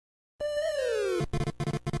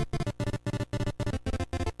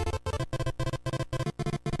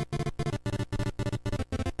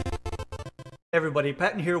Everybody,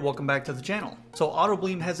 Patton here, welcome back to the channel. So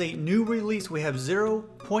Autobleem has a new release. We have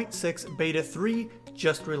 0.6 Beta 3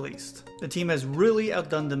 just released. The team has really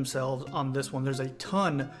outdone themselves on this one. There's a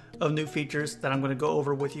ton of new features that I'm going to go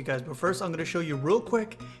over with you guys, but first I'm going to show you real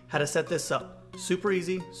quick how to set this up. Super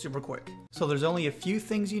easy, super quick. So there's only a few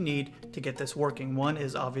things you need to get this working. One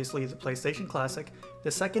is obviously the PlayStation Classic.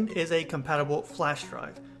 The second is a compatible flash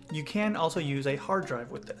drive. You can also use a hard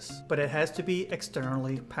drive with this, but it has to be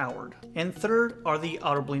externally powered. And third are the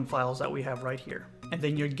Autobleem files that we have right here. And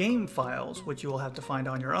then your game files, which you will have to find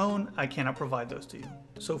on your own. I cannot provide those to you.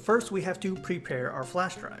 So first we have to prepare our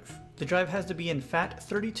flash drive. The drive has to be in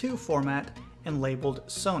FAT32 format and labeled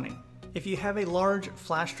Sony. If you have a large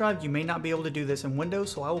flash drive, you may not be able to do this in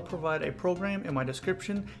Windows, so I will provide a program in my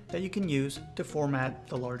description that you can use to format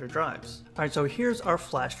the larger drives. Alright, so here's our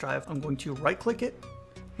flash drive. I'm going to right click it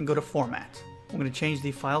and go to Format. I'm going to change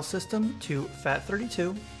the file system to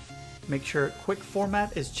FAT32. Make sure Quick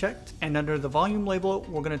Format is checked, and under the volume label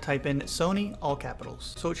we're going to type in Sony, all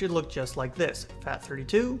capitals. So it should look just like this: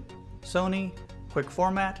 FAT32, Sony, Quick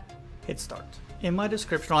Format, hit Start. In my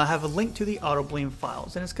description I'll have a link to the Autobleem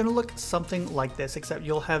files, and it's going to look something like this, except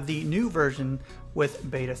you'll have the new version with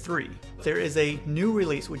Beta 3. There is a new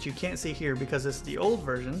release, which you can't see here because it's the old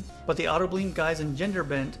version, but the Autobleem guys in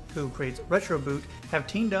Genderbent, who creates RetroBoot, have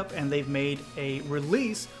teamed up and they've made a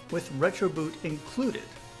release with RetroBoot included.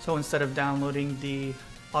 So instead of downloading the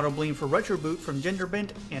Autobleem for RetroBoot from Genderbent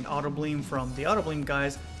and Autobleem from the Autobleem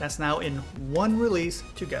guys, that's now in one release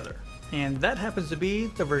together. And that happens to be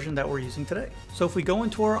the version that we're using today. So if we go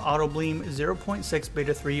into our Autobleem 0.6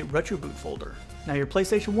 Beta 3 RetroBoot folder, now your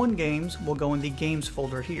PlayStation 1 games will go in the Games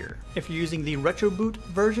folder here. If you're using the RetroBoot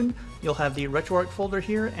version, you'll have the RetroArch folder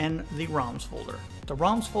here and the ROMs folder. The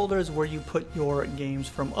ROMs folder is where you put your games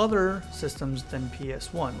from other systems than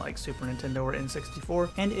PS1, like Super Nintendo or N64,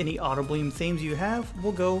 and any Autobleem themes you have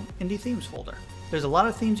will go in the Themes folder. There's a lot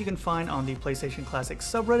of themes you can find on the PlayStation Classic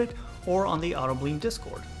subreddit or on the Autobleem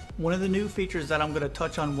Discord. One of the new features that I'm going to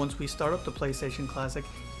touch on once we start up the PlayStation Classic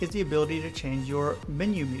is the ability to change your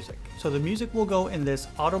menu music. So the music will go in this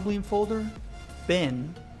Autobleem folder,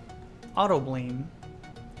 bin, Autobleem,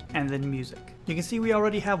 and then music. You can see we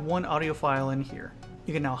already have one audio file in here.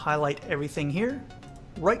 You can now highlight everything here,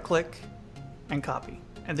 right click, and copy.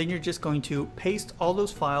 And then you're just going to paste all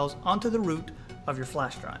those files onto the root of your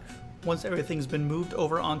flash drive. Once everything's been moved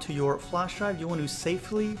over onto your flash drive, you want to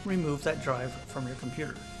safely remove that drive from your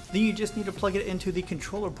computer. Then you just need to plug it into the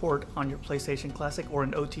controller port on your PlayStation Classic or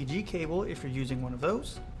an OTG cable if you're using one of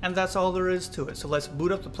those. And that's all there is to it. So let's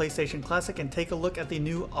boot up the PlayStation Classic and take a look at the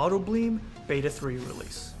new Autobleem Beta 3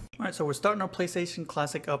 release. Alright, so we're starting our PlayStation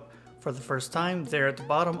Classic up for the first time. There at the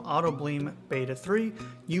bottom, Autobleem Beta 3.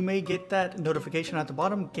 You may get that notification at the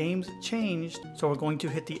bottom, games changed. So we're going to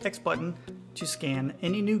hit the X button to scan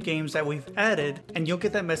any new games that we've added, and you'll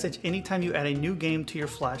get that message anytime you add a new game to your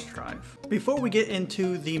flash drive. Before we get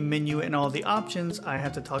into the menu and all the options, I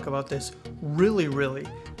have to talk about this really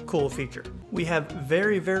cool feature. We have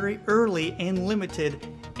very early and limited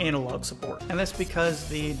analog support, and that's because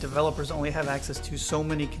the developers only have access to so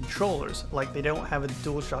many controllers. Like, they don't have a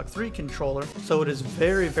DualShock 3 controller, so it is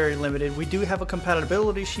very limited. We do have a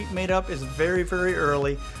compatibility sheet made up. It's very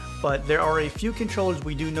early, but there are a few controllers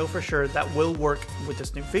we do know for sure that will work with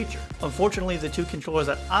this new feature. Unfortunately, the two controllers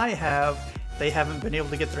that I have, they haven't been able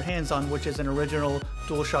to get their hands on, which is an original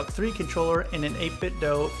DualShock 3 controller and an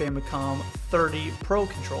 8BitDo Famicom 30 Pro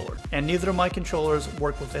controller. And neither of my controllers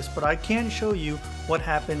work with this, but I can show you what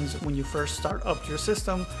happens when you first start up your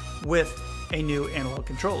system with a new analog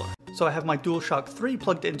controller. So I have my DualShock 3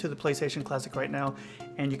 plugged into the PlayStation Classic right now,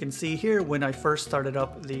 and you can see here when I first started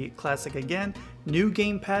up the Classic again, new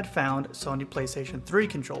gamepad found, Sony PlayStation 3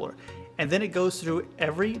 controller. And then it goes through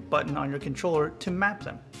every button on your controller to map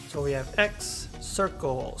them. So we have X,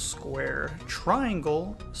 circle, square,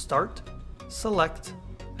 triangle, start, select,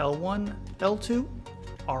 L1, L2,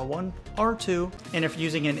 R1, R2, and if you're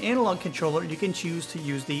using an analog controller, you can choose to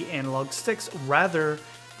use the analog sticks rather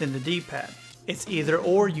than the D-pad. It's either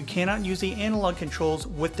or. You cannot use the analog controls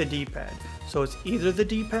with the D-pad. So it's either the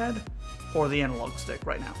D-pad or the analog stick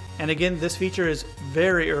right now. And again, this feature is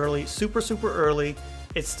very early, super early.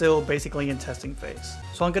 It's still basically in testing phase.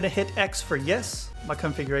 So I'm gonna hit X for yes. My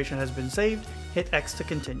configuration has been saved. Hit X to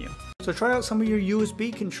continue. So try out some of your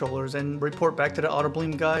USB controllers and report back to the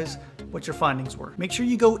Autobleem guys what your findings were. Make sure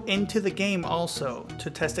you go into the game also to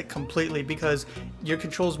test it completely, because your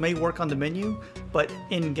controls may work on the menu, but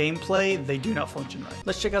in gameplay, they do not function right.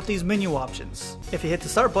 Let's check out these menu options. If you hit the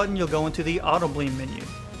start button, you'll go into the Autobleem menu.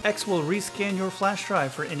 X will rescan your flash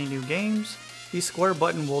drive for any new games. The square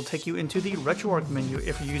button will take you into the RetroArch menu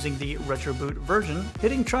if you're using the RetroBoot version.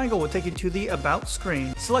 Hitting triangle will take you to the About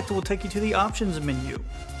screen. Select will take you to the Options menu.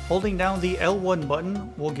 Holding down the L1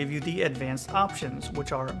 button will give you the advanced options,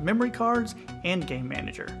 which are memory cards and game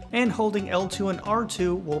manager. And holding L2 and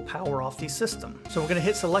R2 will power off the system. So we're going to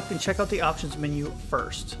hit select and check out the options menu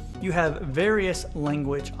first. You have various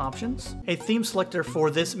language options. A theme selector for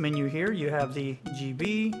this menu here, you have the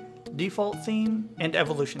GB, default theme, and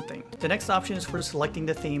evolution theme. The next option is for selecting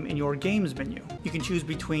the theme in your games menu. You can choose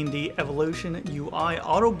between the Evolution UI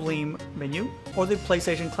Autobleem menu or the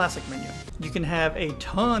PlayStation Classic menu. You can have a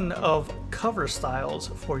ton of cover styles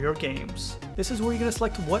for your games. This is where you're going to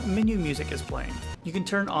select what menu music is playing. You can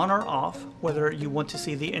turn on or off whether you want to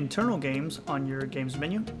see the internal games on your games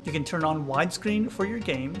menu. You can turn on widescreen for your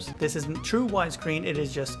games. This isn't true widescreen, it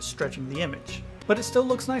is just stretching the image. But it still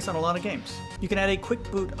looks nice on a lot of games. You can add a quick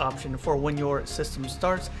boot option for when your system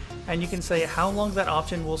starts, and you can say how long that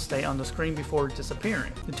option will stay on the screen before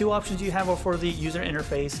disappearing. The two options you have are for the user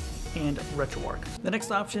interface and RetroArch. The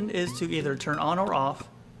next option is to either turn on or off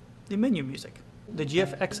the menu music. The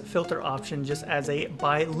GFX filter option just adds a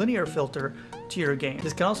bilinear filter to your game.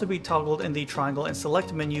 This can also be toggled in the triangle and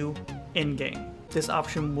select menu in-game. This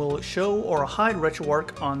option will show or hide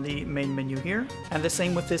RetroArch on the main menu here, and the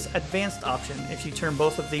same with this advanced option. If you turn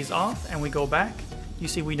both of these off and we go back, you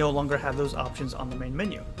see we no longer have those options on the main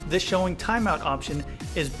menu. This showing timeout option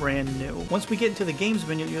is brand new. Once we get into the games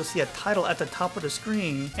menu, you'll see a title at the top of the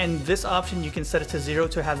screen, and this option you can set it to 0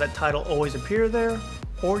 to have that title always appear there,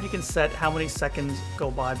 or you can set how many seconds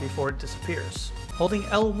go by before it disappears. Holding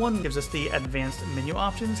L1 gives us the advanced menu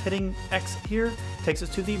options. Hitting X here takes us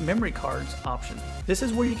to the memory cards option. This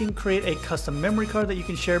is where you can create a custom memory card that you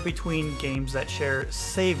can share between games that share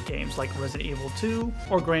save games like Resident Evil 2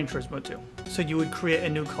 or Gran Turismo 2. So you would create a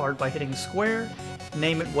new card by hitting square,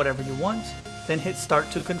 name it whatever you want, then hit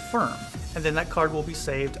start to confirm, and then that card will be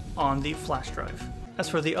saved on the flash drive. As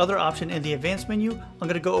for the other option in the advanced menu, I'm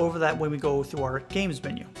going to go over that when we go through our games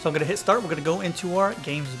menu. So I'm going to hit start, we're going to go into our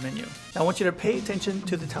games menu. Now I want you to pay attention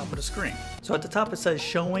to the top of the screen. So at the top it says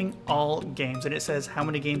showing all games, and it says how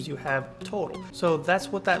many games you have total. So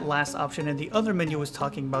that's what that last option in the other menu was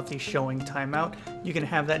talking about, the showing timeout. You can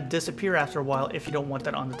have that disappear after a while if you don't want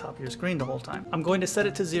that on the top of your screen the whole time. I'm going to set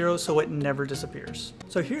it to 0 so it never disappears.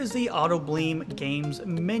 So here's the Autobleem games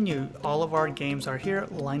menu. All of our games are here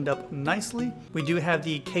lined up nicely. We do have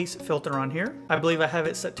the case filter on here. I believe I have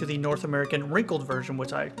it set to the North American wrinkled version,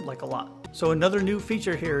 which I like a lot. So another new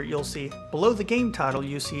feature here, you'll see below the game title,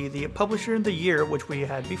 you see the publisher and the year, which we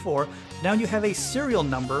had before. Now you have a serial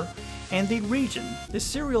number and the region. This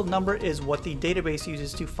serial number is what the database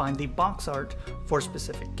uses to find the box art for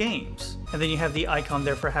specific games. And then you have the icon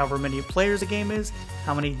there for however many players a game is,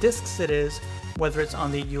 how many discs it is, whether it's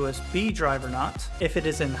on the USB drive or not, if it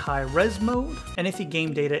is in high-res mode, and if the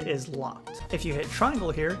game data is locked. If you hit triangle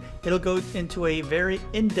here, it'll go into a very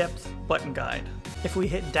in-depth button guide. If we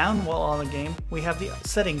hit down while on the game, we have the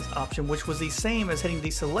settings option, which was the same as hitting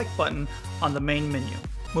the select button on the main menu.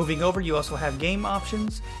 Moving over, you also have game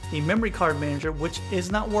options, the memory card manager, which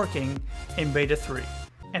is not working in beta 3.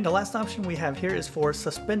 And the last option we have here is for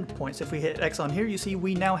suspend points. If we hit X on here, you see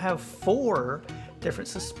we now have 4 different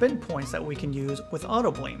suspend points that we can use with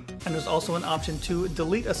Autobleem. And there's also an option to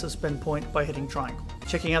delete a suspend point by hitting triangle.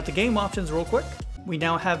 Checking out the game options real quick, we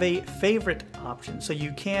now have a favorite option. So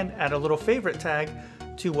you can add a little favorite tag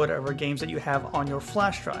to whatever games that you have on your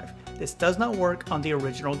flash drive. This does not work on the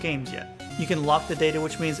original games yet. You can lock the data,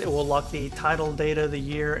 which means it will lock the title data, the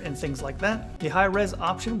year, and things like that. The high res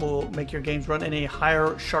option will make your games run in a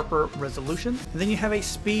higher, sharper resolution. And then you have a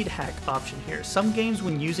speed hack option here. Some games,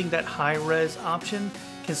 when using that high res option,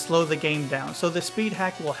 can slow the game down. So the speed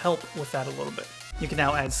hack will help with that a little bit. You can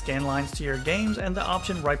now add scan lines to your games, and the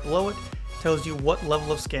option right below it tells you what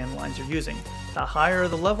level of scan lines you're using. The higher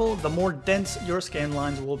the level, the more dense your scan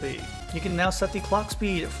lines will be. You can now set the clock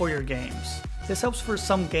speed for your games. This helps for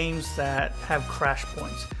some games that have crash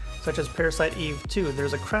points, such as Parasite Eve 2.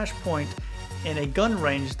 There's a crash point in a gun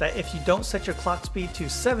range that if you don't set your clock speed to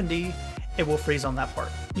 70, it will freeze on that part.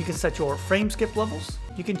 You can set your frame skip levels.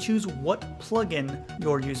 You can choose what plugin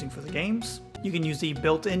you're using for the games. You can use the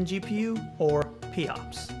built-in GPU or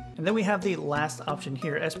POPs. And then we have the last option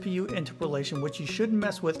here, SPU interpolation, which you shouldn't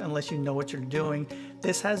mess with unless you know what you're doing.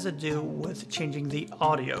 This has to do with changing the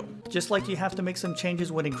audio. Just like you have to make some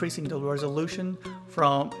changes when increasing the resolution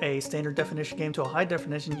from a standard definition game to a high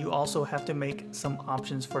definition, you also have to make some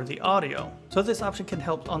options for the audio. So this option can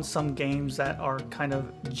help on some games that are kind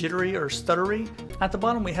of jittery or stuttery. At the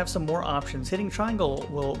bottom we have some more options. Hitting triangle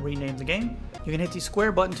will rename the game. You can hit the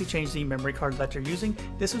square button to change the memory card that you're using.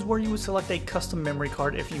 This is where you would select a custom memory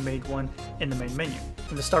card if you made one in the main menu.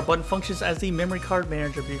 And the start button functions as the memory card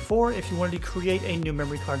manager before if you wanted to create a new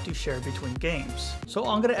memory card to share between games. So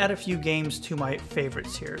I'm going to add a few games to my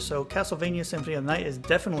favorites here. So Castlevania Symphony of the Night is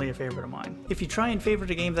definitely a favorite of mine. If you try and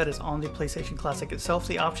favorite a game that is on the PlayStation Classic itself,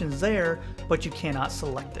 the option's there, but you cannot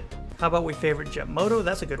select it. How about we favorite Jet Moto?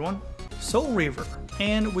 That's a good one. Soul Reaver,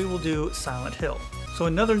 and we will do Silent Hill. So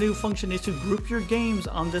another new function is to group your games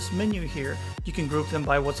on this menu here. You can group them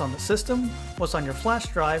by what's on the system, what's on your flash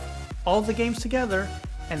drive, all the games together,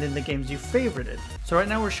 and then the games you favorited. So right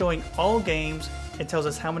now we're showing all games. It tells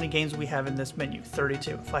us how many games we have in this menu,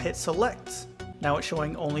 32. If I hit select, now it's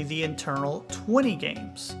showing only the internal 20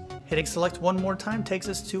 games. Hitting select one more time takes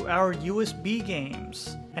us to our USB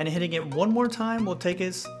games. And hitting it one more time will take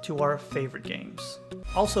us to our favorite games.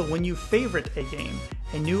 Also, when you favorite a game,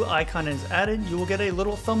 a new icon is added, you will get a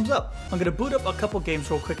little thumbs up. I'm going to boot up a couple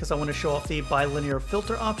games real quick because I want to show off the bilinear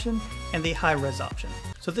filter option and the high res option.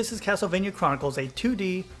 So this is Castlevania Chronicles, a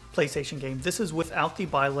 2D PlayStation game. This is without the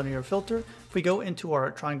bilinear filter. If we go into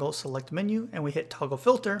our triangle select menu and we hit toggle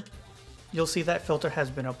filter, you'll see that filter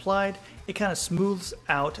has been applied. It kind of smooths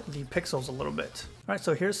out the pixels a little bit. Alright,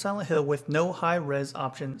 so here's Silent Hill with no high res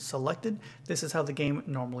option selected. This is how the game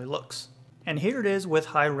normally looks. And here it is with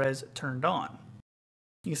high res turned on.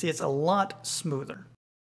 You can see it's a lot smoother.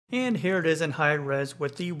 And here it is in high res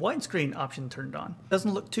with the widescreen option turned on.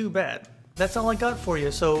 Doesn't look too bad. That's all I got for you.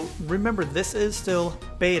 So remember, this is still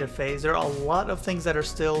beta phase. There are a lot of things that are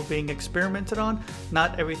still being experimented on.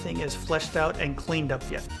 Not everything is fleshed out and cleaned up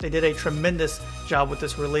yet. They did a tremendous job with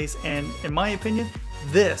this release, and in my opinion,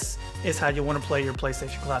 this is how you want to play your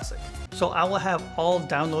PlayStation Classic. So I will have all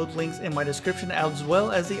download links in my description, as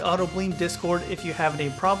well as the Autobleem Discord. If you have any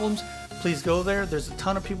problems, please go there. There's a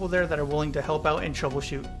ton of people there that are willing to help out and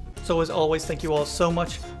troubleshoot. So as always, thank you all so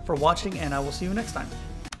much for watching, and I will see you next time.